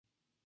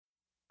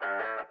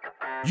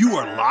You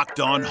are Locked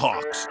On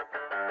Hawks,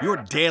 your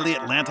daily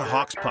Atlanta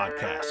Hawks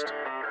podcast.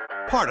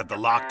 Part of the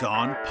Locked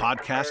On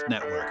Podcast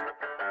Network.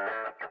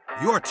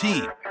 Your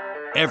team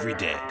every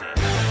day.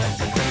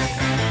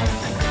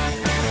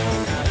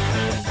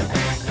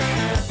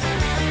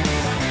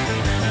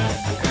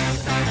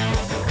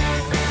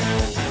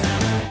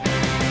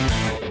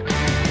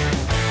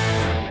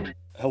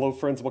 Hello,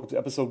 friends. Welcome to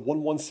episode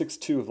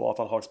 1162 of the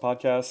Locked On Hawks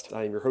podcast.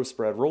 I am your host,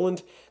 Brad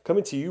Rowland,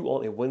 coming to you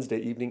on a Wednesday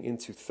evening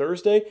into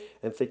Thursday.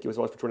 And thank you as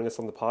always for joining us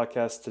on the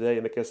podcast today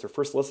and making us their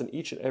first listen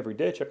each and every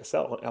day. Check us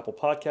out on Apple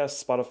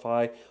Podcasts,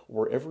 Spotify,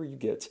 wherever you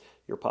get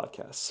your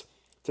podcasts.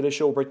 Today's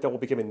show will break down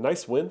what became a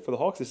nice win for the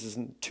Hawks. This is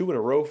 2 in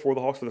a row for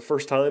the Hawks for the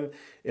first time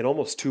in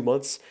almost 2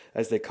 months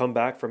as they come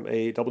back from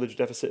a double-digit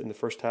deficit in the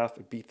first half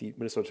and beat the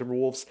Minnesota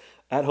Timberwolves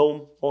at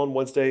home on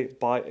Wednesday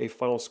by a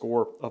final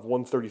score of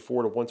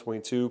 134 to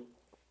 122.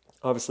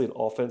 Obviously, an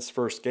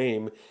offense-first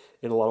game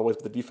in a lot of ways,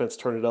 but the defense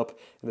turned it up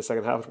in the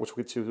second half, which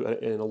we'll get to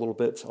in a little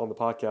bit on the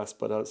podcast.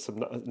 But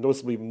some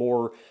noticeably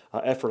more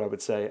effort, I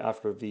would say,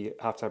 after the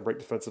halftime break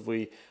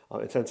defensively.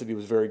 Intensity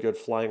was very good,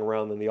 flying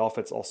around, and the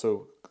offense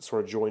also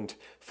sort of joined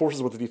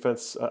forces with the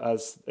defense,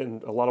 as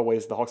in a lot of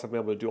ways the Hawks have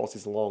been able to do all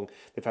season long.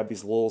 They've had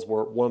these lulls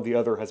where one or the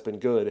other has been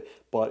good,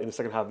 but in the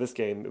second half of this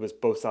game, it was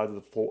both sides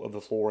of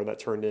the floor, and that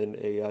turned in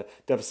a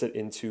deficit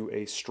into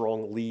a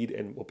strong lead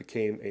and what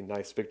became a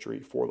nice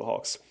victory for the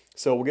Hawks.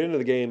 So we'll get into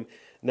the game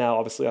now,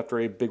 obviously, after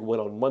a big win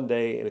on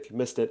Monday. And if you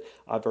missed it,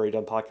 I've already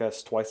done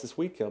podcasts twice this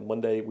week.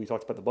 Monday, we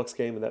talked about the Bucks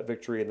game and that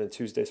victory, and then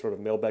Tuesday, sort of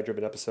a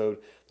mailbag-driven episode.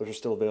 Those are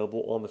still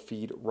available on the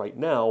feed right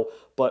now.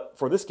 But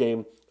for this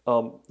game,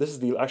 this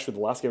is actually the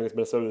last game against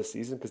Minnesota this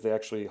season because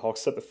Hawks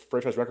set the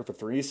franchise record for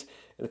threes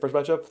in the first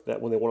matchup.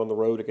 That when they went on the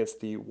road against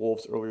the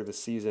Wolves earlier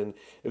this season,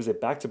 it was a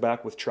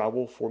back-to-back with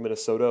travel for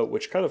Minnesota,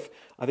 which kind of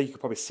I think you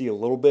could probably see a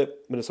little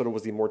bit. Minnesota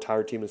was the more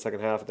tired team in the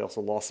second half. They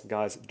also lost some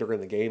guys during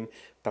the game,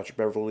 Patrick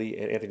Beverley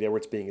and Anthony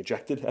Edwards being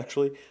ejected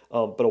actually.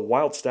 But a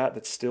wild stat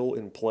that's still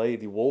in play: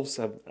 the Wolves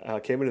have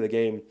came into the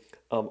game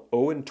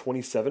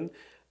 0-27.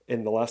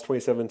 In the last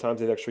 27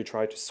 times, they've actually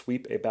tried to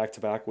sweep a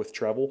back-to-back with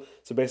travel.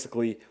 So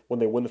basically, when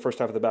they win the first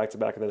half of the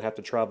back-to-back and then have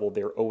to travel,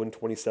 they're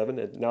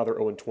 0-27, and now they're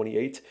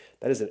 0-28.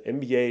 That is an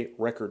NBA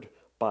record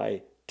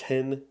by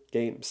 10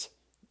 games.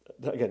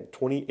 Again,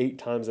 28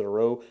 times in a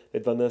row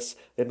they've done this.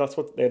 They've not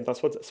swept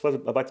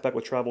a back-to-back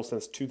with travel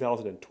since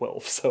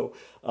 2012. So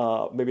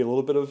maybe a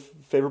little bit of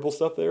favorable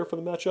stuff there for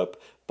the matchup.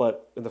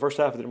 But in the first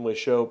half, it didn't really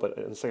show. But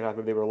in the second half,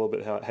 maybe they were a little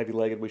bit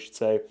heavy-legged, we should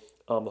say.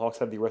 The Hawks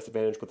had the rest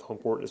advantage with home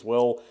court as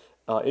well.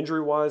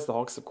 Injury-wise, the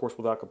Hawks, of course,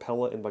 without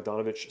Capella and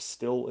Bogdanovic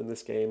still in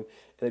this game. And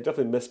they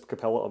definitely missed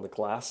Capella on the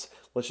glass.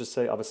 Let's just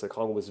say, obviously,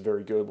 Conley was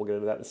very good. We'll get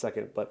into that in a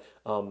second. But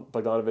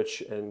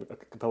Bogdanovic and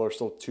Capella are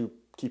still two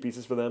key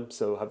pieces for them.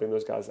 So having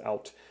those guys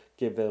out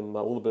gave them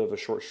a little bit of a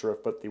short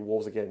shrift. But the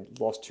Wolves, again,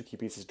 lost two key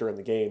pieces during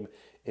the game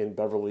in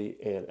Beverley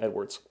and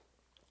Edwards.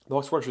 The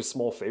Hawks were actually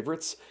small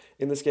favorites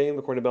in this game,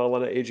 according to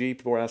BetOnline AG.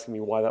 People were asking me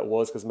why that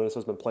was, because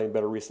Minnesota's been playing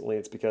better recently.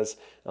 It's because,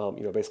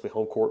 basically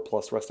home court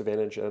plus rest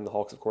advantage, and the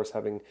Hawks, of course,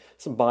 having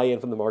some buy-in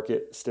from the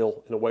market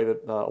still in a way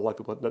that a lot of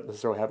people not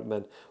necessarily haven't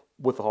been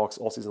with the Hawks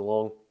all season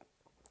long.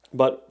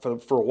 But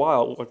for a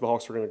while, it looked like the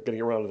Hawks were going to get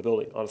around to the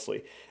building,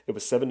 honestly. It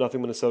was 7-0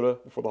 Minnesota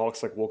before the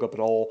Hawks woke up at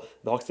all.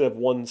 The Hawks did have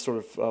one sort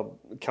of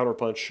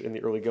counterpunch in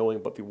the early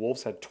going, but the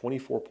Wolves had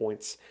 24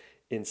 points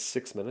in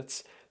 6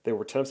 minutes. They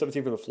were 10 of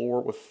 17 from the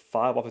floor with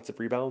 5 offensive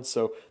rebounds,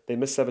 so they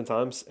missed 7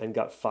 times and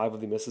got 5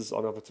 of the misses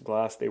on the offensive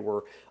glass. They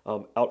were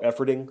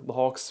out-efforting the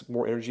Hawks,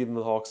 more energy than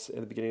the Hawks in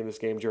the beginning of this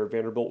game. Jared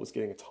Vanderbilt was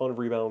getting a ton of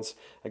rebounds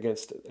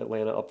against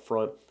Atlanta up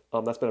front.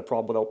 That's been a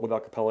problem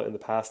without Capella in the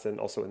past and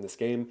also in this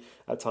game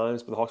at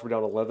times, but the Hawks were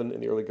down 11 in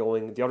the early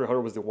going. DeAndre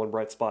Hunter was the one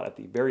bright spot at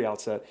the very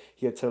outset.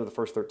 He had 10 of the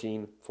first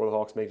 13 for the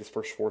Hawks, made his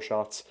first 4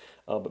 shots.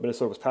 But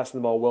Minnesota was passing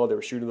the ball well. They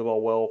were shooting the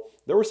ball well.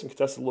 There were some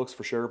contested looks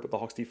for sure, but the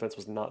Hawks defense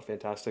was not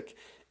fantastic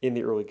in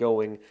the early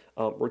going.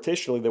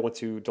 Rotationally, they went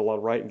to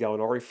DeLon Wright and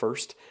Gallinari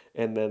first,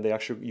 and then they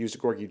actually used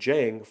Gorgui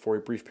Dieng for a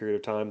brief period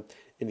of time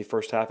in the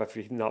first half after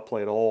he did not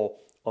play at all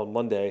on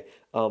Monday.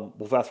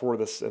 We'll fast forward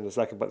this in a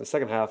second, but in the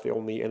second half, they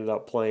only ended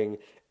up playing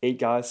 8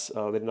 guys.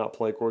 They did not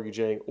play Gorgui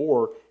Dieng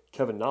or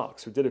Kevin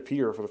Knox, who did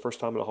appear for the first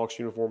time in a Hawks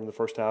uniform in the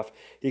first half.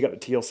 He got the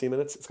TLC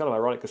minutes. It's kind of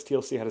ironic because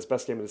TLC had his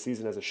best game of the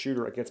season as a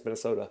shooter against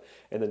Minnesota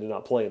and then did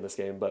not play in this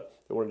game, but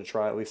they wanted to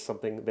try at least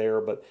something there.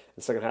 But in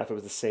the second half, it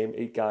was the same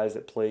 8 guys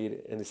that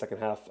played in the second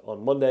half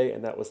on Monday,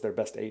 and that was their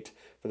best 8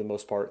 for the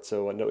most part,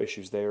 so no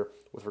issues there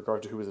with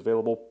regard to who was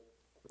available.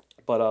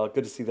 But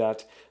good to see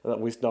that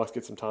at least Knox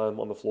get some time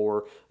on the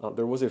floor.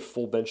 There was a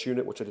full bench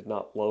unit, which I did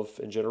not love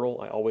in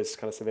general. I always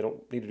kind of say they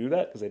don't need to do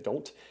that because they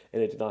don't,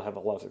 and it did not have a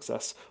lot of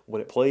success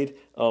when it played.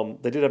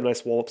 They did have a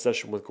nice wall-up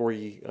possession with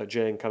Gorgui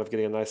Dieng kind of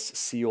getting a nice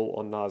seal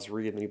on Naz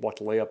Reid, and then he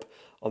blocked a layup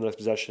on the next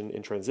possession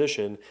in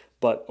transition.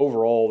 But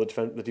overall,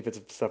 the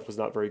defensive stuff was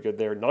not very good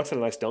there. Knox had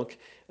a nice dunk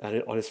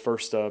on his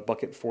first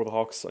bucket for the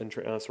Hawks in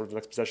sort of the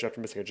next possession after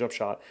missing a jump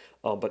shot.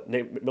 But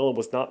Nate McMillan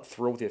was not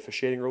thrilled with the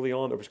officiating early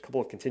on. There was a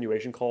couple of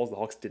continuation calls the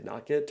Hawks did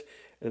not get.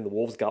 and the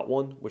Wolves got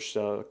one, which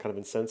kind of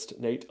incensed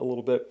Nate a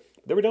little bit.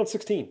 They were down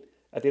 16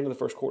 at the end of the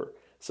first quarter.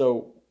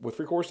 So with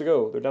 3 quarters to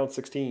go, they're down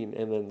 16,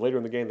 and then later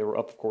in the game they were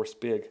up, of course,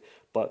 big,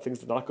 but things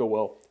did not go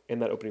well in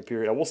that opening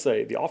period. I will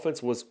say the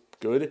offense was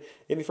good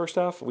in the first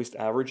half, at least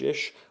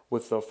average-ish,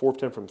 with 4 of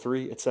 10 from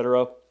 3,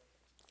 etc.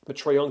 But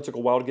Trae Young took a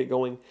while to get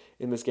going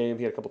in this game.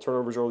 He had a couple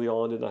turnovers early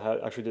on, and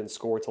actually didn't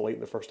score until late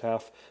in the first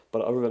half.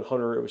 But other than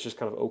Hunter, it was just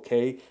kind of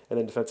okay. And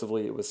then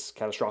defensively, it was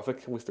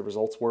catastrophic. At least the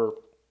results were.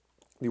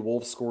 The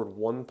Wolves scored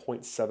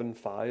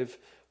 1.75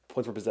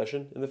 points per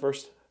possession in the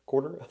first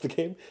quarter of the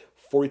game.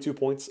 42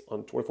 points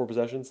on 24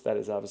 possessions. That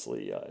is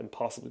obviously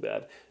impossibly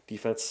bad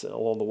defense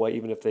along the way,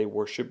 even if I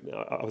would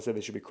say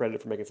they should be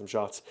credited for making some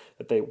shots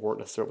that they weren't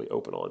necessarily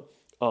open on.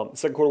 The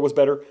second quarter was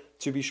better,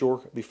 to be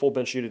sure. The full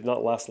bench unit did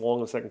not last long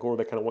in the second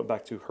quarter. They kind of went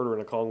back to Huerter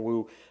and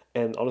Okongwu.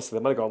 And honestly,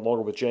 they might have gone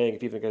longer with Jang if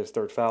he even got his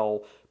third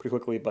foul pretty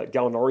quickly. But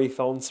Gallinari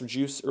found some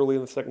juice early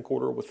in the second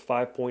quarter with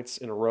 5 points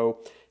in a row.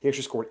 He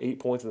actually scored 8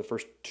 points in the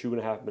first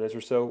 2.5 minutes or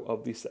so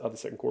of the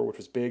second quarter, which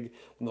was big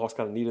when the Hawks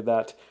kind of needed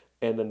that.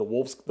 And then the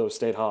Wolves, though,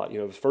 stayed hot.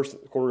 The first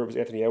quarter was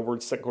Anthony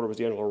Edwards. Second quarter was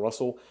D'Angelo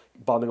Russell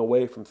bombing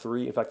away from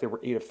 3. In fact, they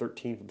were 8 of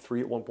 13 from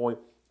 3 at one point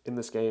in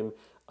this game.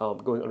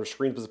 Going under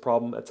screens was a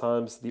problem at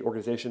times. The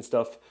organization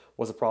stuff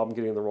was a problem,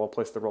 getting in the wrong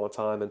place at the wrong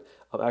time. And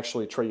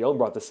actually, Trae Young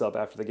brought this up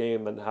after the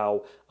game and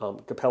how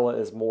Capella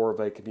is more of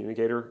a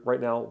communicator right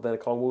now than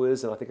Okongwu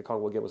is. And I think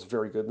Okongwu, again, was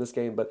very good in this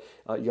game. But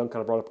Young kind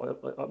of brought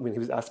up, he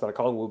was asked about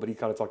Okongwu, but he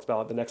kind of talked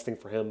about the next thing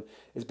for him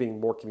is being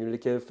more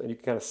communicative. And you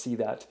can kind of see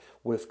that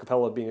with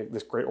Capella being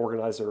this great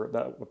organizer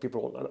that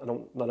people,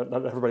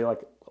 not everybody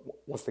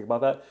wants to think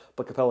about that.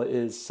 But Capella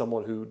is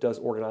someone who does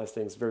organize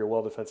things very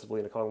well defensively.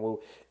 And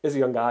Okongwu is a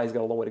young guy. He's got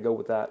a long way to go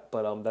with that.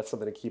 But that's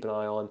something to keep an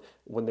eye on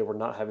when they were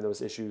not having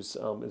those issues.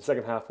 In the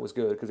second half was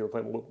good because they were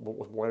playing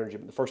with more energy.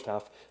 But in the first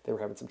half, they were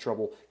having some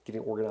trouble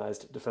getting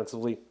organized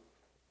defensively.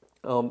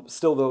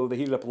 Still, though, they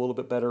heated up a little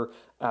bit better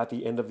at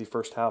the end of the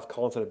first half.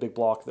 Collins had a big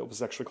block that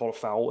was actually called a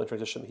foul in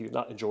transition that he did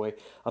not enjoy.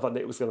 I thought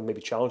Nate was going to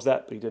maybe challenge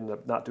that, but he did end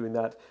up not doing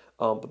that.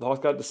 But the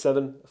Hawks got to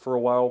 7 for a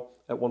while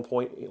at one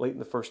point late in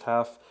the first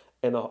half.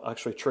 And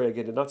actually, Trae,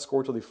 again, did not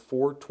score until the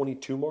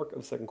 4:22 mark of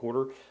the second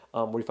quarter,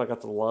 where he finally got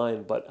to the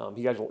line. But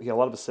he had a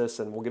lot of assists,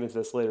 and we'll get into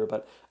this later.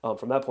 But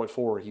from that point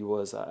forward, he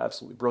was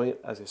absolutely brilliant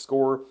as a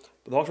scorer.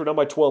 But the Hawks were down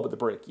by 12 at the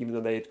break, even though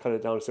they had cut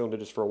it down to single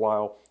digits for a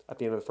while at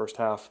the end of the first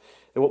half.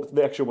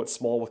 They actually went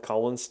small with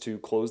Collins to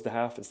close the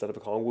half instead of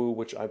Okongwu,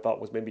 which I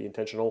thought was maybe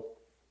intentional.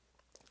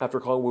 After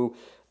Okongwu,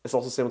 it's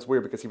also sounds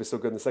weird because he was so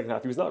good in the second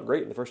half. He was not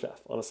great in the first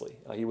half, honestly.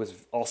 He was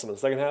awesome in the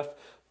second half,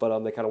 but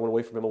they kind of went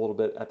away from him a little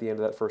bit at the end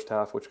of that first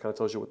half, which kind of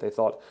tells you what they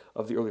thought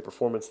of the early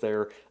performance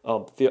there.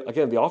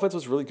 The offense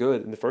was really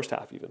good in the first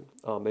half even.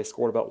 They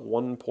scored about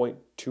 1.29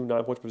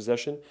 points per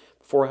possession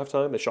before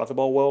halftime. They shot the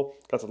ball well,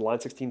 got to the line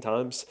 16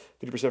 times,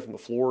 50% from the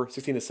floor,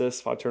 16 assists,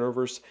 5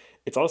 turnovers.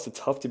 It's honestly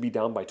tough to be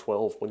down by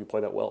 12 when you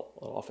play that well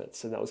on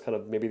offense, and that was kind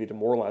of maybe the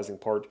demoralizing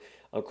part.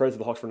 Credit to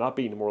the Hawks for not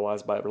being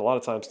demoralized by it, but a lot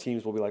of times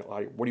teams will be like,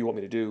 what do you want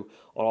me to do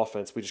on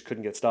offense? We just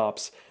couldn't get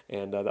stops,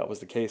 and that was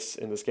the case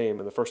in this game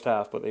in the first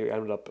half, but they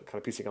ended up kind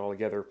of piecing it all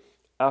together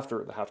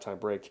after the halftime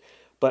break.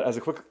 But as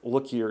a quick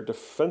look here,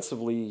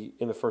 defensively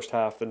in the first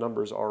half, the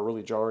numbers are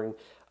really jarring.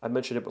 I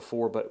mentioned it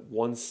before, but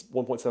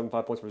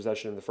 1.75 points per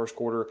possession in the first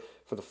quarter.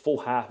 For the full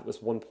half, it was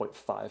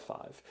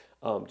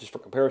 1.55. Just for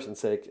comparison's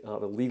sake,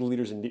 the league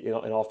leaders in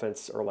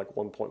offense are like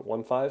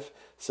 1.15.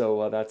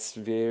 So that's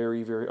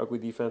very, very ugly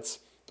defense.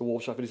 The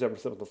Wolves shot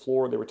 57% from the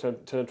floor. They were 10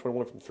 and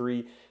 21 from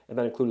 3, and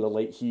that included a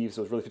late heave,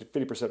 so it was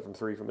really 50% from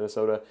 3 from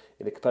Minnesota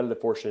in the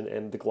competitive portion,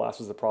 and the glass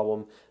was the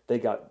problem. They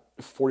got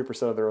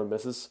 40% of their own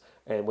misses,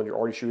 and when you're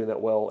already shooting that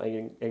well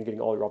and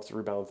getting all your offensive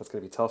rebounds, that's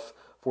going to be tough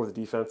for the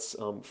defense.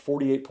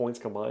 48 points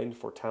combined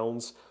for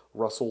Towns,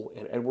 Russell,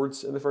 and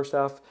Edwards in the first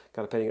half,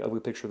 kind of painting an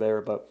ugly picture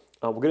there, but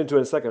we'll get into it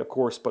in a second, of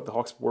course, but the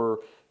Hawks were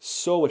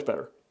so much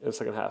better in the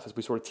second half as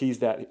we sort of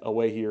teased that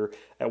away here.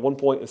 At one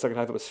point in the second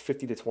half, it was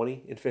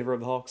 50-20 in favor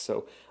of the Hawks,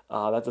 so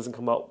that doesn't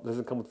come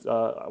with,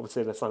 I would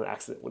say that's not an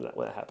accident when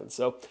that happens.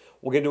 So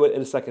we'll get into it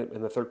in a second,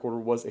 and the third quarter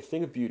was a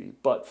thing of beauty.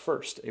 But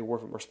first, a word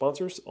from our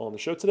sponsors on the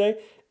show today,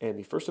 and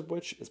the first of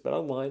which is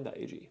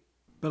BetOnline.ag.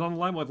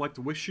 BetOnline would like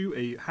to wish you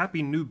a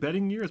happy new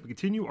betting year as we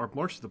continue our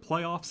march to the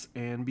playoffs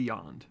and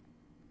beyond.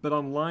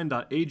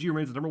 BetOnline.ag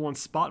remains the number one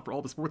spot for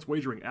all the sports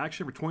wagering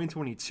action for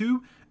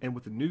 2022. And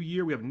with the new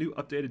year, we have new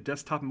updated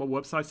desktop and mobile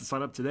websites to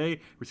sign up today.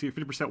 Receive a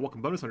 50%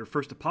 welcome bonus on your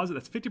first deposit.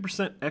 That's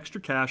 50%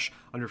 extra cash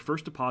on your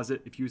first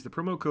deposit if you use the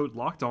promo code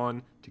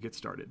LOCKEDON to get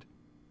started.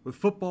 With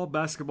football,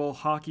 basketball,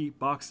 hockey,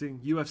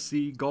 boxing,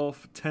 UFC,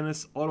 golf,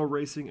 tennis, auto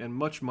racing, and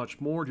much,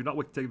 much more, do not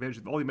wait to take advantage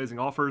of all the amazing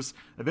offers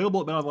available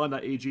at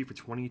BetOnline.ag for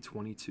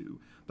 2022.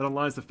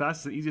 BetOnline is the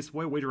fastest and easiest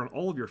way to wager on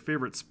all of your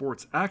favorite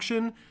sports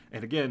action.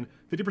 And again,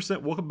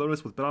 50% welcome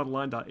bonus with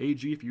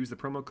BetOnline.ag if you use the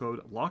promo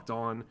code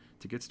LOCKEDON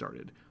to get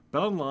started.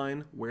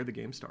 BetOnline, where the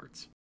game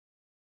starts.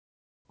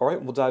 All right,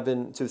 we'll dive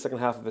into the second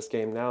half of this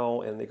game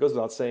now, and it goes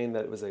without saying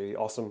that it was an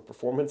awesome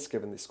performance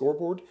given the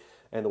scoreboard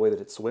and the way that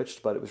it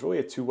switched, but it was really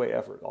a two-way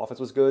effort. The offense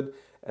was good,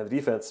 and the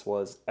defense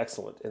was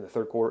excellent in the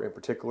third quarter. In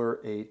particular,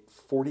 a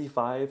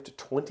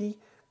 45-20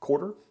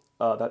 quarter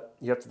that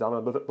you have to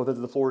dominate both ends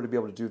of the floor to be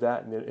able to do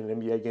that in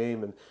an NBA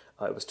game, and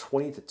it was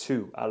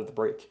 20-2 out of the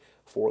break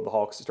for the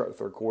Hawks to start the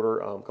third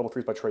quarter. A couple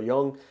threes by Trae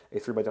Young, a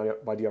three by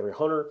DeAndre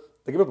Hunter.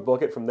 They give up a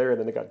bucket from there, and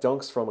then they got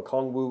dunks from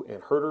Okongwu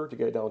and Herter to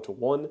get it down to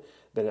 1.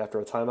 Then after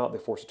a timeout, they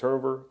forced a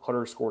turnover.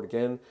 Hunter scored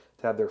again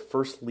to have their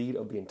first lead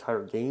of the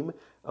entire game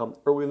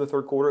early in the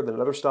third quarter. Then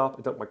another stop,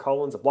 a dunk by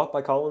Collins, a block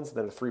by Collins,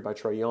 then a three by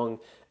Trae Young.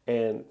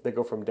 And they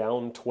go from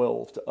down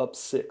 12 to up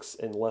 6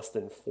 in less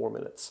than 4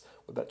 minutes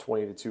with that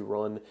 20-2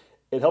 run.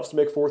 It helps to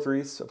make 4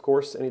 threes, of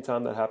course.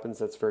 Anytime that happens,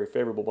 that's very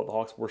favorable. But the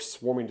Hawks were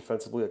swarming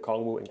defensively.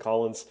 Okongwu and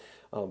Collins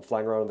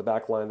flying around on the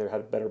back line. They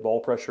had better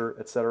ball pressure,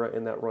 etc.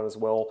 in that run as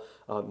well.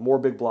 More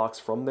big blocks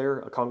from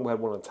there. Okongwu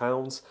had one on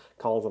Towns,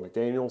 Collins on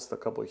McDaniels, a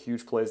couple of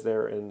huge plays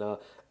there. And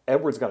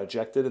Edwards got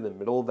ejected in the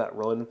middle of that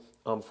run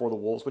for the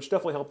Wolves, which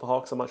definitely helped the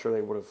Hawks. I'm not sure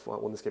they would have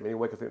won this game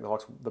anyway because I think the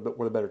Hawks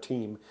were the better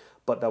team.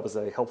 But that was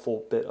a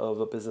helpful bit of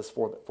a business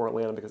for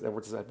Atlanta because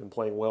Edwards had been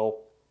playing well.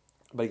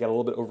 But he got a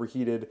little bit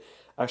overheated.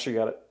 Actually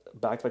got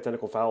backed by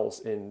technical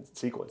fouls in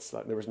sequence.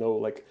 There was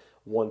no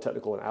one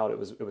technical and out. It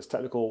was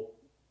technical,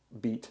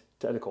 beat,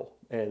 technical,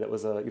 and it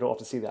was you don't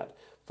often see that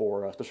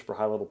for especially for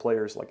high level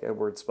players like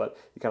Edwards. But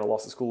he kind of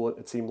lost the school,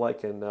 it seemed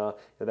like, and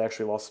they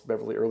actually lost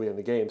Beverly early in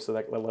the game, so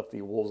that left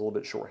the Wolves a little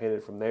bit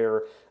short-handed from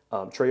there.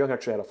 Trae Young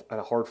actually had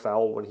a hard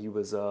foul when he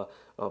was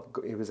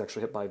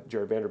actually hit by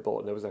Jared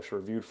Vanderbilt, and it was actually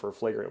reviewed for a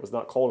flagrant. It was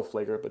not called a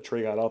flagrant, but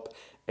Trae got up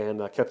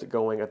and kept it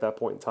going at that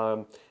point in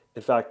time.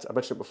 In fact, I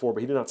mentioned it before,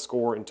 but he did not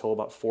score until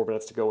about 4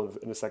 minutes to go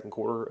in the second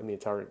quarter in the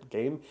entire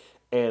game.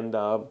 And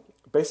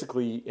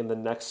basically, in the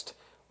next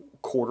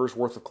quarter's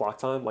worth of clock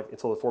time,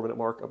 until the 4 minute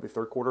mark of the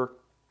third quarter,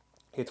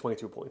 he had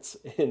 22 points,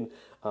 and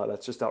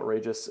that's just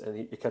outrageous, and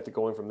he kept it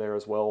going from there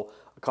as well.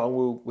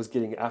 Okongwu was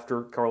getting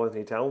after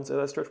Karl-Anthony Towns in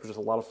that stretch, which was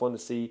a lot of fun to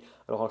see.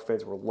 I know Hawks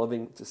fans were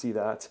loving to see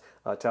that.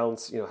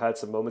 Towns, had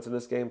some moments in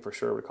this game for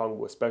sure, but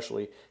Okongwu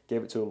especially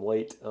gave it to him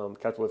late.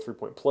 Kept with a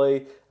three-point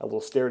play, a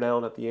little stare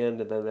down at the end,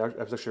 and then there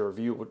was actually a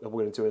review we'll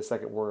get into in a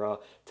second where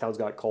Towns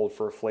got called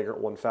for a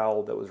flagrant one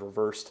foul that was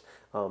reversed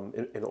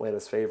in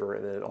Atlanta's favor,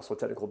 and then also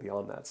technical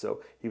beyond that.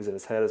 So he was in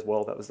his head as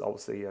well. That was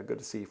obviously good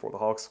to see for the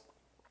Hawks.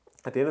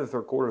 At the end of the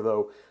third quarter,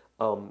 though,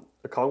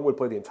 Okongwu would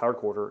play the entire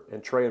quarter,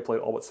 and Trae had played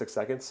all but 6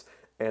 seconds,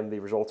 and the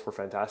results were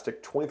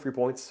fantastic. 23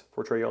 points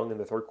for Trae Young in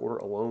the third quarter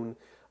alone,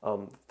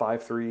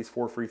 5 threes,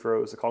 4 free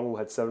throws. Okongwu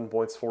had 7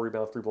 points, 4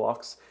 rebounds, 3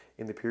 blocks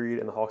in the period,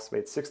 and the Hawks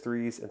made 6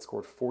 threes and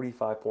scored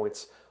 45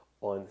 points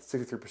on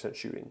 63%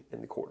 shooting in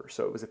the quarter.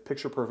 So it was a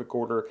picture-perfect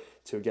quarter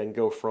to, again,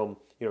 go from,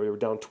 we were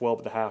down 12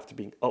 at the half to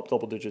being up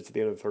double digits at the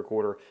end of the third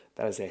quarter.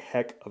 That is a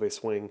heck of a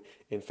swing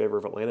in favor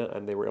of Atlanta,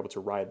 and they were able to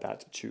ride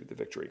that to the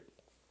victory.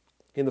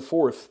 In the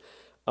fourth,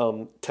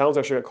 Towns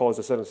actually got called, as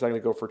I said a second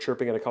ago, for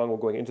tripping at Okongwu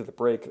going into the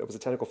break. That was a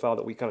technical foul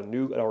that we kind of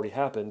knew had already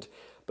happened,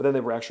 but then they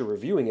were actually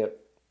reviewing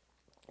it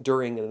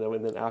during and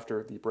then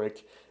after the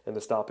break and the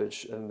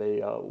stoppage, and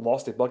they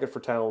lost a bucket for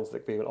Towns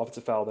that gave an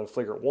offensive foul, then a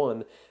flagrant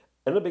one.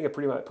 Ended up being a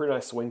pretty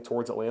nice swing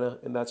towards Atlanta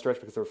in that stretch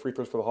because there were free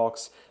throws for the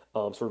Hawks,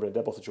 sort of in a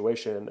dead ball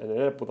situation, and it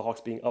ended up with the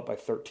Hawks being up by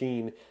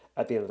 13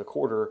 at the end of the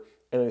quarter,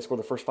 and then they scored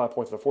the first 5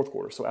 points of the fourth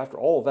quarter. So after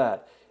all of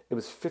that, it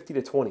was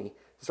 50-20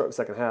 to start the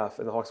second half,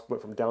 and the Hawks went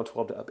from down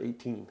 12 to up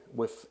 18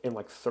 in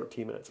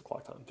 13 minutes of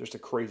clock time. Just a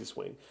crazy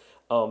swing.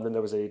 Then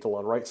there was a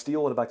DeLon Wright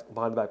steal and a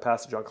behind the back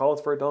pass to John Collins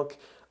for a dunk.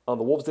 The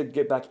Wolves did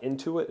get back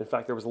into it. In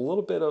fact, there was a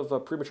little bit of a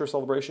premature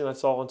celebration I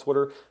saw on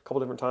Twitter a couple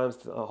different times.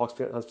 Hawks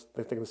fans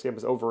thinking this game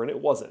was over, and it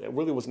wasn't. It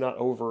really was not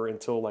over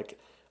until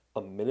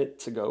a minute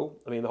to go.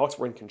 I mean, the Hawks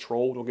were in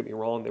control. Don't get me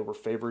wrong; they were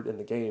favored in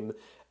the game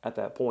at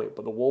that point,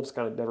 but the Wolves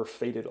kind of never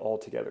faded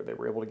altogether. They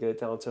were able to get it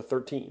down to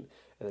 13,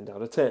 and then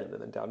down to 10,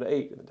 and then down to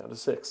 8, and then down to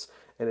 6,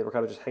 and they were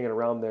kind of just hanging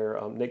around there.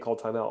 Nate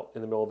called timeout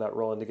in the middle of that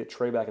run to get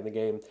Trae back in the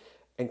game,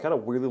 and kind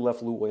of weirdly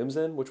left Lou Williams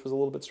in, which was a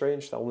little bit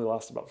strange. That only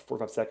lasted about 4 or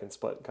 5 seconds,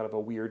 but kind of a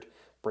weird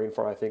brain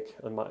fart, I think,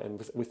 and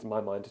at least in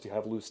my mind, to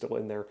have Lou still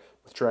in there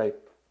with Trae.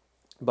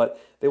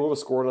 But they were able to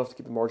score enough to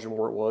keep the margin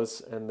where it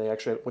was, and they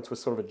actually went to a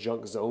sort of a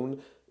junk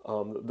zone.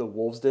 The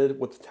Wolves did,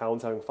 with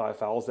Towns having 5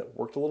 fouls that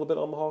worked a little bit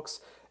on the Hawks.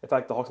 In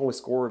fact, the Hawks only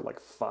scored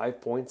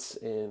 5 points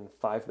in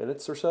 5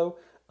 minutes or so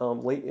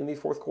late in the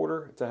fourth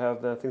quarter to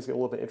have things get a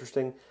little bit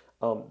interesting.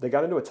 They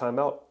got into a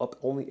timeout up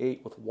only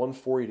 8 with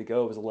 1:40 to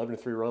go. It was an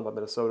 11-3 run by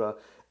Minnesota.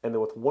 And then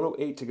with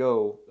 1:08 to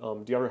go,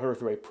 DeAndre Hunter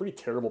threw a pretty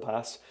terrible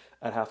pass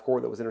at half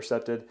court that was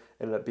intercepted,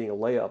 ended up being a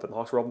layup, and the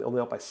Hawks were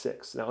only up by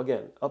 6. Now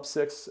again, up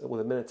 6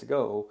 with a minute to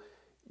go,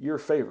 you're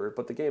favored,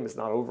 but the game is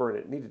not over, and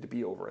it needed to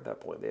be over at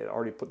that point. They had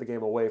already put the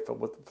game away for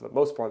the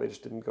most part. They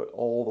just didn't go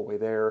all the way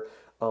there.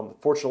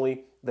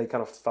 Fortunately, they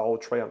kind of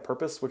fouled Trae on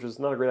purpose, which is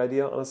not a great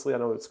idea, honestly. I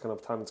know it's kind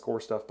of time and score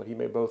stuff, but he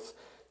made both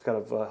to kind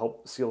of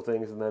help seal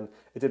things. And then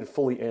it didn't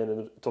fully end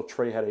until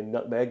Trey had a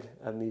nutmeg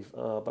and the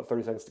about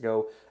 30 seconds to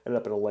go, ended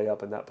up in a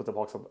layup, and that put the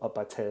Hawks up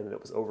by 10, and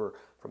it was over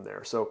from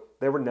there. So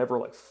they were never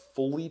like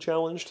fully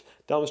challenged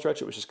down the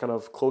stretch. It was just kind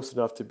of close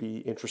enough to be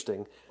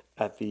interesting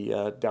at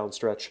the down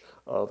stretch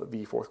of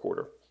the fourth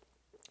quarter.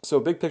 So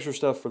big picture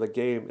stuff for the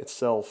game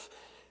itself.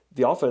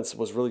 The offense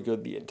was really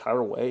good the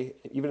entire way,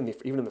 even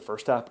in the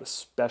first half, but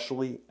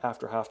especially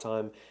after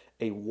halftime.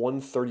 A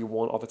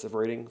 131 offensive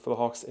rating for the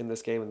Hawks in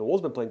this game, and the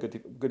Wolves have been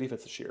playing good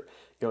defense this year.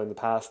 In the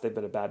past they've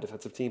been a bad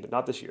defensive team, but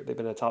not this year. They've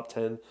been a top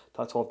 10,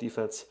 top 12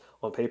 defense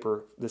on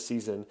paper this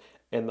season,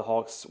 and the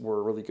Hawks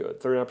were really good.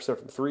 39%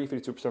 from 3,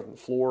 52% from the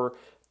floor,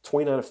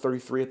 29 of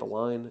 33 at the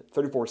line,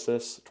 34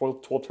 assists,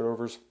 12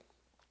 turnovers.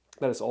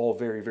 That is all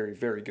very, very,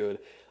 very good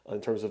in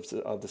terms of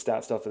the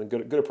stat stuff, and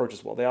good approach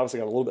as well. They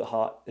obviously got a little bit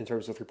hot in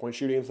terms of three-point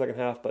shooting in the second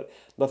half, but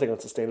nothing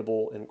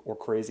unsustainable or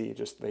crazy.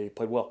 Just they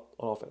played well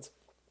on offense.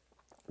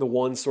 The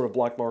one sort of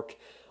black mark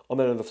on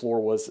that end of the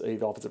floor was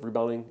the offensive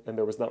rebounding, and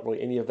there was not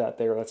really any of that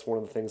there. That's one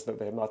of the things that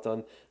they have not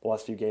done the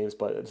last few games,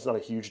 but it's not a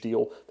huge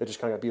deal. They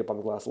just kind of got beat up on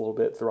the glass a little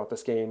bit throughout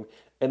this game.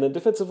 And then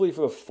defensively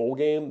for the full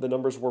game, the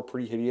numbers were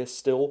pretty hideous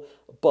still,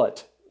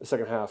 but the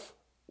second half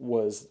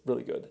was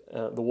really good.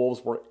 The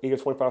Wolves were 8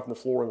 of 25 from the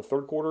floor in the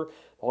third quarter.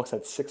 The Hawks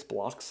had 6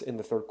 blocks in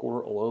the third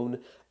quarter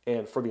alone.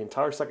 And for the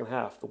entire second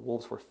half, the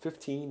Wolves were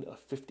 15 of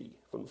 50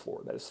 from the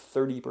floor. That is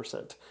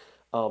 30%.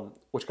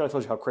 Which kind of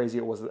tells you how crazy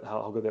it was,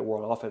 how good they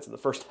were on offense in the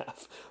first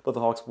half. But the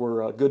Hawks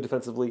were good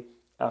defensively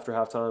after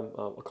halftime.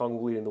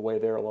 Okongwu leading the way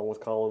there along with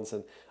Collins,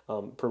 and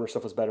perimeter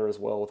stuff was better as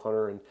well with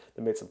Hunter, and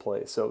they made some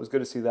plays. So it was good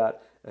to see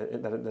that,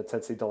 and that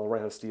intensity. Delon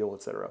Wright had a steal,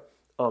 etc.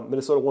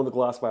 Minnesota won the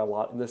glass by a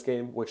lot in this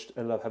game, which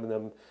ended up having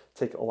them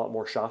take a lot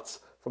more shots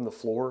from the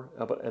floor,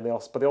 but they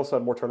also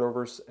had more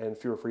turnovers and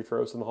fewer free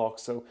throws than the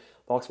Hawks. So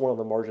the Hawks won on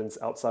the margins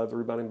outside of the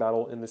rebounding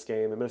battle in this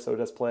game. And Minnesota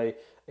does play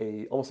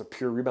almost a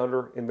pure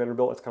rebounder in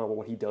Vanderbilt. That's kind of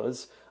what he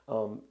does.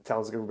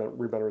 Towns is a good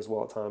rebounder as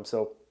well at times.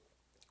 So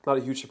not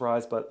a huge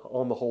surprise, but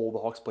on the whole, the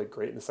Hawks played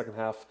great in the second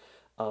half.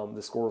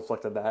 The score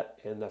reflected that,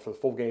 and for the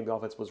full game, the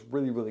offense was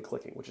really, really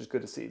clicking, which is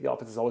good to see. The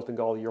offense has always been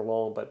good all year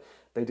long, but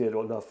they did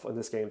enough in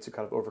this game to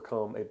kind of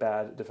overcome a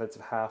bad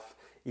defensive half,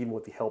 even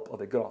with the help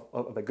of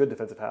a good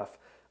defensive half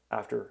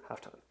after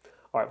halftime.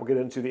 All right, we'll get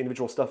into the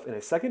individual stuff in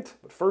a second,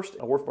 but first,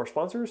 a word from our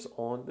sponsors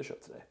on the show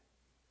today.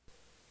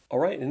 All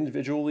right,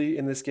 individually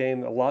in this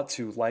game, a lot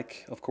to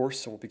like, of course,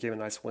 so it became a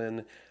nice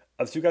win.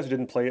 The two guys who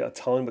didn't play a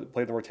ton but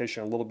played in the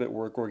rotation a little bit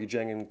were Gorgui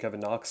Dieng and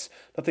Kevin Knox.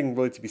 Nothing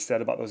really to be said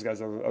about those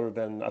guys other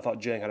than I thought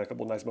Dieng had a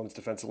couple of nice moments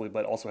defensively,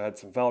 but also had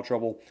some foul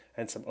trouble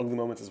and some ugly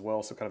moments as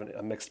well, so kind of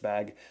a mixed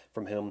bag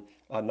from him.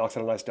 Knox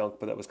had a nice dunk,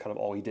 but that was kind of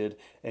all he did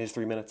in his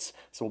 3 minutes,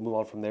 so we'll move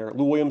on from there.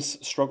 Lou Williams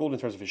struggled in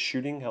terms of his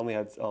shooting. He only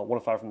had 1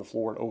 of 5 from the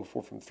floor and 0 of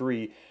 4 from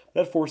 3.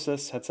 But had 4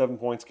 assists, had 7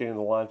 points, getting to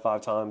the line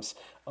 5 times.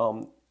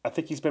 I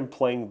think he's been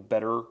playing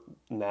better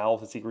now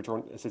since he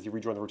rejoined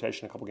the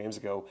rotation a couple games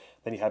ago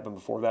than he had been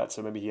before that.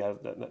 So maybe he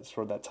had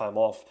that time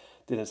off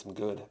did him some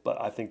good.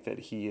 But I think that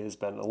he has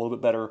been a little bit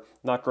better.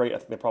 Not great. I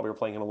think they probably are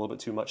playing him a little bit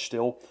too much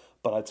still.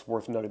 But it's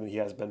worth noting that he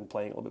has been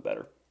playing a little bit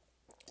better.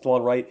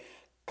 Delon Wright,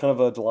 kind of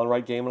a Delon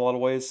Wright game in a lot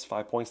of ways.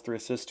 5 points, 3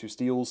 assists, 2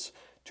 steals,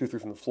 2 or 3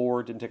 from the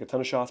floor. Didn't take a ton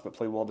of shots, but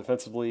played well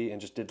defensively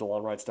and just did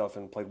Delon Wright stuff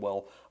and played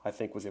well. I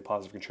think was a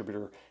positive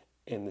contributor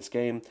in this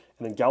game.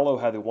 And then Gallo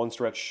had the one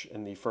stretch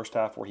in the first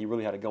half where he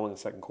really had it going in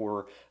the second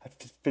quarter. Had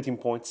 15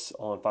 points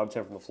on 5 of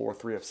 10 from the floor,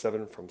 3 of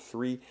 7 from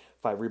 3,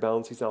 5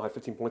 rebounds. He's now had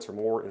 15 points or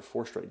more in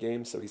 4 straight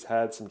games, so he's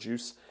had some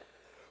juice.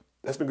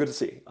 That's been good to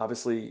see.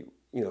 Obviously,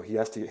 he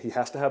has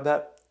to have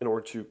that in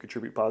order to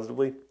contribute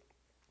positively.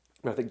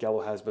 I think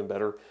Gallo has been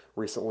better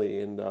recently,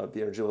 and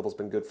the energy level's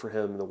been good for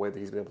him, and the way that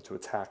he's been able to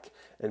attack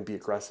and be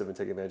aggressive and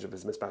take advantage of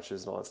his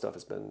mismatches and all that stuff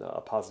has been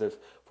a positive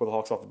for the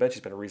Hawks off the bench.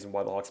 He's been a reason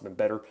why the Hawks have been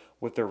better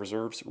with their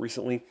reserves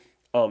recently.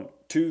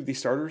 To the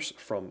starters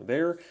from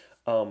there,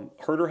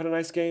 Huerter had a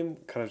nice game,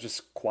 kind of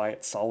just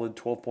quiet, solid,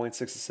 12 points,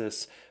 6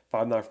 assists,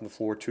 5-9 from the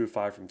floor, 2 of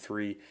 5 from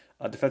 3.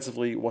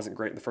 Defensively, wasn't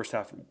great in the first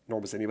half,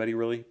 nor was anybody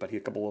really, but he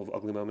had a couple of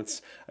ugly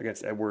moments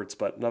against Edwards,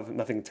 but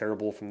nothing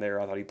terrible from there.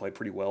 I thought he played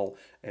pretty well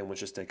and was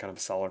just a kind of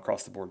solid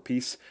across-the-board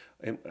piece.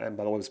 And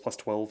by the way, it was plus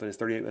 12 in his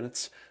 38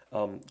 minutes.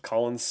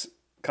 Collins,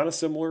 kind of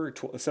similar,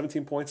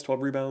 17 points,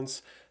 12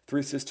 rebounds, 3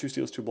 assists, 2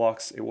 steals, 2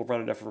 blocks. A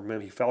well-rounded effort from him.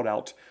 He fouled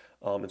out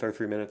in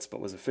 33 minutes, but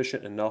was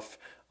efficient enough.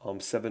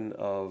 7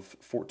 of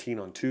 14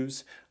 on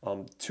 2s,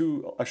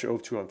 0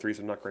 of 2 on 3s,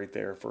 so not great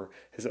there for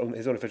his own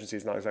efficiency.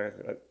 Is not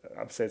exactly,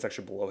 I'd say it's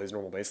actually below his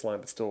normal baseline,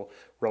 but still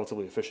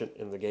relatively efficient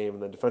in the game.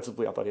 And then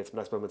defensively, I thought he had some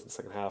nice moments in the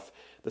second half.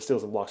 The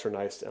steals and blocks are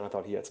nice, and I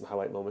thought he had some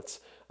highlight moments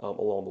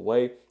along the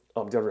way.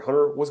 DeAndre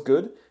Hunter was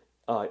good.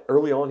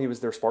 Early on, he was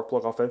their spark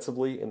plug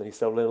offensively, and then he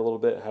settled in a little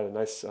bit, had a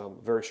nice,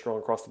 very strong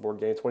across-the-board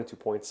game, 22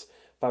 points,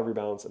 5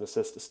 rebounds, an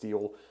assist, a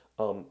steal.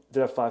 Did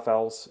have 5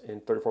 fouls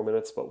in 34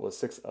 minutes, but was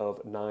 6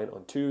 of 9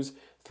 on 2s,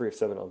 3 of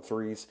 7 on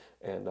 3s,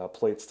 and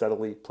played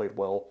steadily, played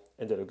well,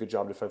 and did a good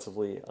job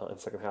defensively in the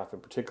second half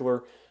in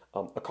particular.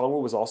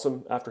 Okongwu was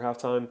awesome after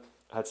halftime,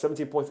 had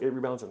 17 points, 8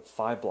 rebounds, and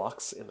 5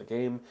 blocks in the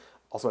game.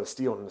 Also had a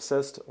steal and an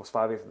assist, was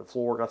 5-8 from the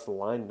floor, got to the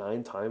line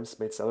 9 times,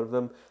 made 7 of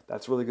them.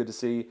 That's really good to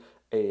see.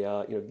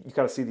 You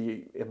kind of see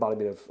the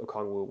embodiment of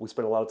Okongwu. We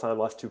spent a lot of time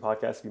last 2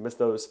 podcasts. If you missed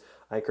those,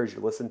 I encourage you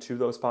to listen to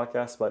those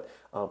podcasts, but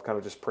kind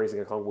of just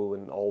praising Okongwu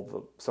and all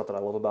the stuff that I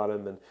love about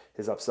him and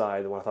his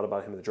upside and what I thought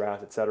about him in the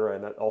draft, etc.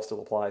 And that all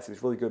still applies. He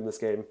was really good in this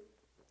game.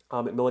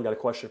 McMillan got a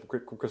question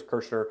from Chris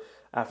Kirschner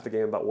after the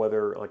game about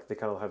whether they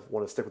kind of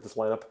want to stick with this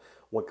lineup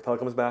when Capella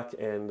comes back,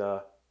 and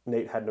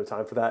Nate had no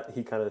time for that.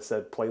 He kind of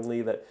said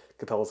plainly that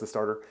Capella's the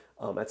starter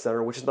at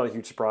center, which is not a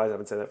huge surprise. I've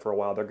been saying that for a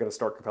while. They're going to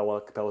start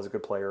Capella. Capella's a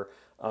good player.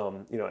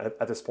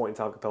 At this point in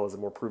time, Capella's a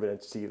more proven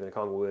entity than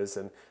Okongwu is,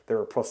 and there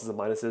are pluses and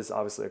minuses.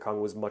 Obviously,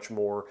 Okongwu is much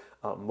more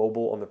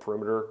mobile on the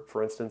perimeter.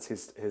 For instance,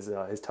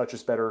 his touch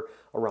is better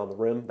around the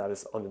rim. That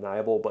is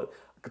undeniable, but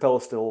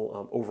Capella's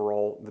still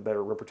overall the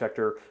better rim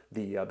protector,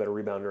 the better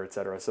rebounder,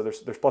 etc. So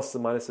there's pluses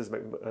and minuses.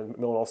 And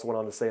Millen also went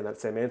on to say in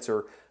that same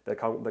answer that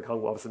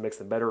Okongwu obviously makes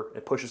them better.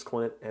 It pushes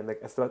Clint, and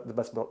that's the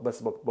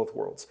best of both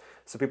worlds.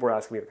 So people are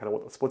asking me kind of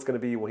what the split's going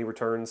to be when he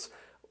returns.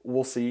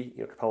 We'll see.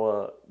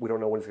 Capella, we don't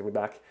know when he's going to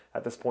be back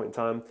at this point in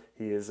time.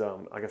 He is,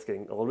 I guess,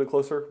 getting a little bit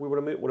closer, we would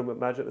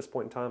imagine at this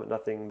point in time, and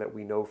nothing that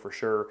we know for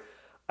sure.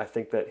 I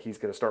think that he's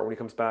going to start when he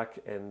comes back,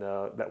 and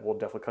that will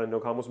definitely cut into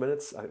Okongwu's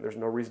minutes. I think there's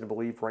no reason to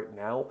believe right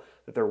now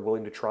that they're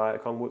willing to try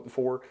Okongwu at the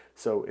 4,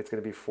 so it's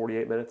going to be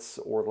 48 minutes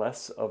or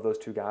less of those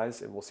 2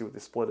 guys, and we'll see what the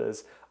split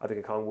is. I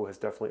think Okongwu has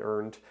definitely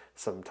earned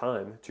some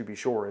time, to be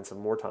sure, and some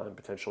more time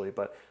potentially,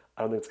 but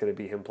I don't think it's going to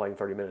be him playing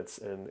 30 minutes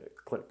and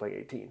Clint playing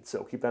 18.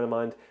 So keep that in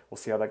mind. We'll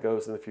see how that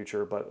goes in the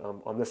future. But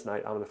on this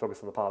night, I'm going to focus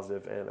on the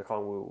positive, and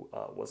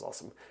Okongwu was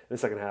awesome. In the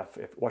second half,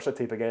 watch that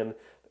tape again,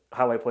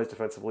 highlight plays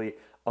defensively.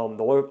 The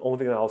only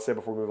thing that I'll say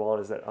before we move on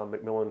is that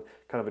McMillan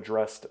kind of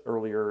addressed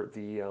earlier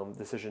the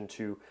decision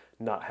to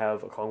not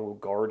have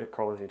Okongwu guard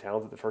Karl-Anthony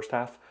Towns at the first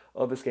half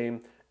of this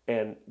game.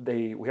 And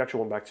we actually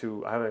went back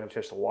to, I haven't had a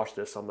chance to watch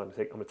this, so I'm going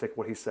to take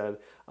what he said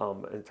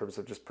in terms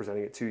of just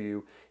presenting it to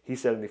you. He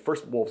said in the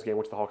first Wolves game,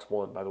 which the Hawks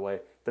won, by the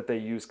way, that they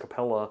used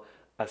Capella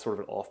as sort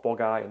of an off-ball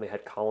guy, and they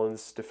had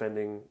Collins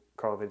defending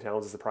Karl-Anthony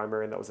Towns as the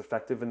primary, and that was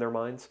effective in their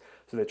minds.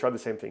 So they tried the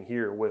same thing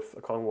here with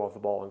Okongwu off the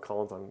ball and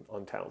Collins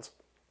on Towns.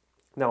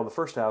 Now, in the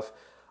first half,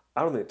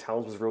 I don't think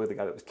Towns was really the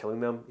guy that was killing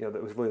them.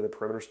 That was really the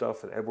perimeter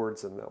stuff and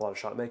Edwards and a lot of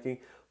shot making.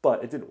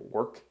 But it didn't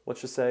work,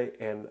 let's just say.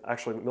 And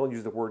actually, McMillan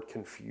used the word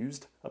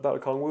confused about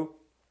Okongwu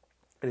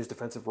and his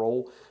defensive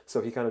role.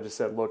 So he kind of just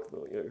said, look,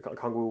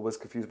 Okongwu was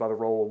confused by the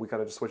role, and we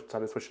kind of just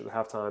decided to switch it at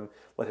halftime,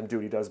 let him do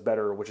what he does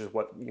better, which is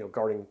what,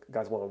 guarding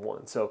guys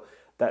one-on-one. So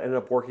that ended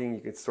up working.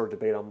 You could sort of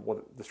debate on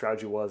what the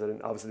strategy was, and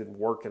it obviously didn't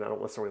work, and I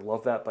don't necessarily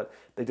love that, but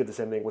they did the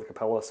same thing with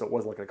Capella, so it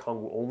wasn't like a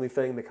Okongwu-only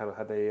thing. They kind of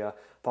had a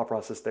thought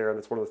process there, and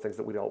it's one of the things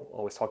that we don't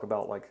always talk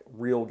about, like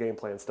real game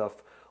plan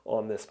stuff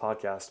on this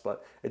podcast,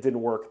 but it didn't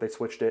work. They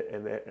switched it,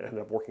 and it ended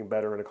up working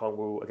better, and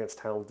Okongwu against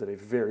Towns did a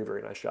very,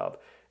 very nice job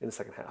in the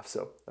second half.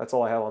 So that's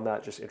all I have on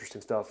that, just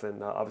interesting stuff,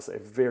 and obviously a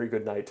very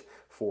good night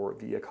for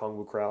the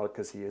Okongwu crowd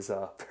because he is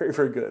very,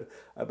 very good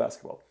at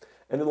basketball.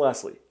 And then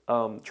lastly,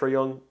 Trae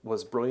Young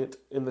was brilliant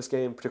in this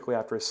game, particularly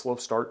after a slow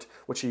start,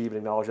 which he even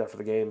acknowledged after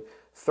the game.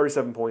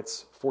 37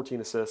 points, 14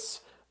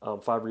 assists,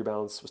 5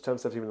 rebounds, was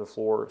 10-17 on the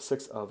floor,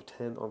 6 of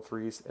 10 on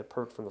threes, and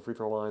perfect from the free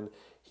throw line.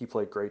 He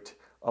played great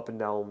up and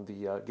down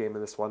the game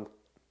in this one.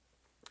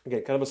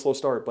 Again, kind of a slow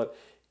start, but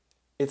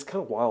it's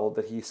kind of wild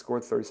that he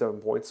scored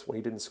 37 points when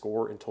he didn't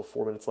score until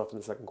 4 minutes left in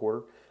the second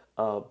quarter.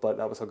 But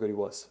that was how good he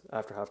was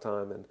after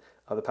halftime, and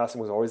the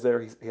passing was always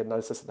there. He had 9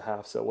 assists at the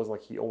half, so it wasn't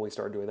like he only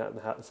started doing that in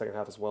the second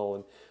half as well.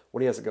 And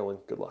when he has it going,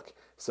 good luck.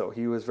 So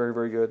he was very,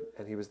 very good,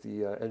 and he was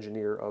the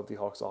engineer of the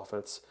Hawks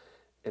offense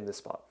in this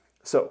spot.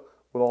 So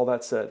with all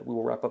that said, we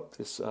will wrap up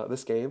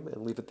this game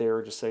and leave it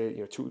there. Just say,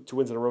 two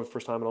wins in a row for the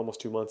first time in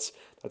almost 2 months.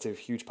 That's a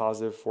huge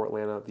positive for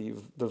Atlanta. The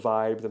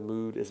vibe, the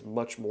mood is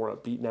much more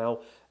upbeat now,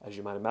 as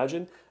you might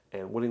imagine.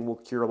 And winning will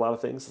cure a lot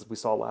of things, as we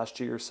saw last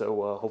year.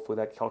 So hopefully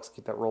that Hawks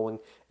keep that rolling,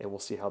 and we'll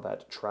see how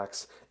that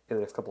tracks in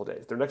the next couple of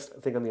days. Their next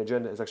thing on the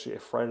agenda is actually a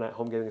Friday night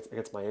home game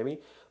against Miami.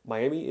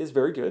 Miami is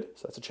very good,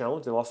 so that's a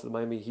challenge. They lost to the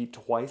Miami Heat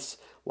twice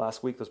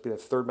last week. This will be their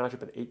third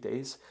matchup in 8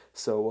 days.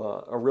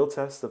 So a real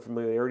test of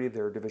familiarity.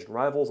 They're division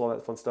rivals, all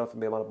that fun stuff.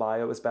 And Bam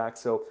Adebayo is back,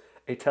 so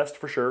a test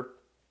for sure.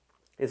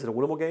 Is it a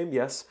winnable game?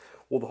 Yes.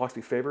 Will the Hawks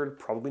be favored?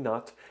 Probably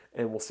not.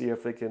 And we'll see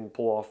if they can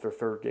pull off their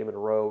third game in a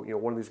row.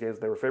 One of these games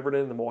they were favored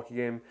in, the Milwaukee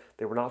game,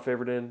 they were not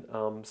favored in.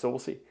 So we'll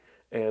see.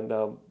 And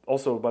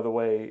also, by the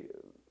way,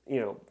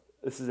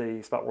 this is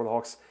a spot where the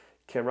Hawks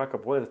can rack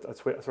up wins. I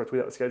tweeted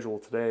out the schedule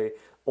today.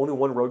 Only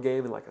one road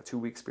game in like a 2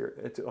 week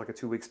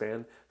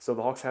span. So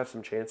the Hawks have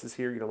some chances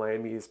here.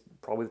 Miami is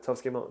probably the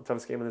toughest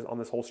game on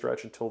this whole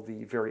stretch until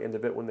the very end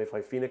of it when they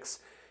play Phoenix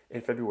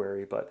in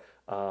February. But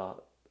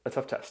a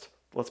tough test.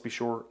 Let's be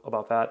sure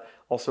about that.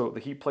 Also,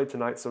 the Heat played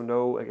tonight, so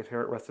no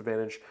inherent rest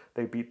advantage.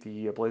 They beat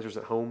the Blazers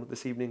at home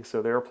this evening,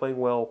 so they're playing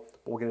well.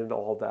 We'll get into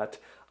all of that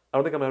I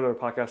don't think I'm going to have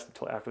another podcast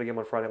until after the game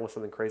on Friday unless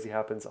something crazy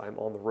happens. I'm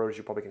on the road, as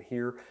you probably can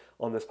hear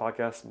on this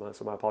podcast,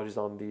 so my apologies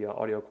on the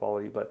audio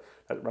quality. But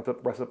that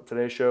wraps up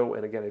today's show.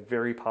 And again, a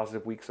very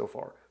positive week so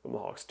far from the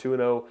Hawks.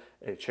 2-0,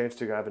 a chance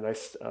to have a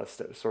nice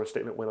sort of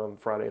statement win on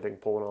Friday, I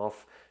think, pulling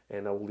off.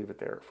 And I will leave it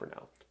there for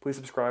now. Please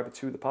subscribe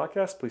to the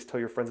podcast. Please tell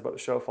your friends about the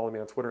show. Follow me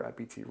on Twitter at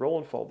BT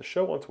Rowland. Follow the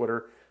show on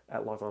Twitter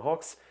at Locked On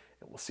Hawks.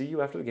 And we'll see you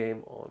after the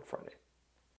game on Friday.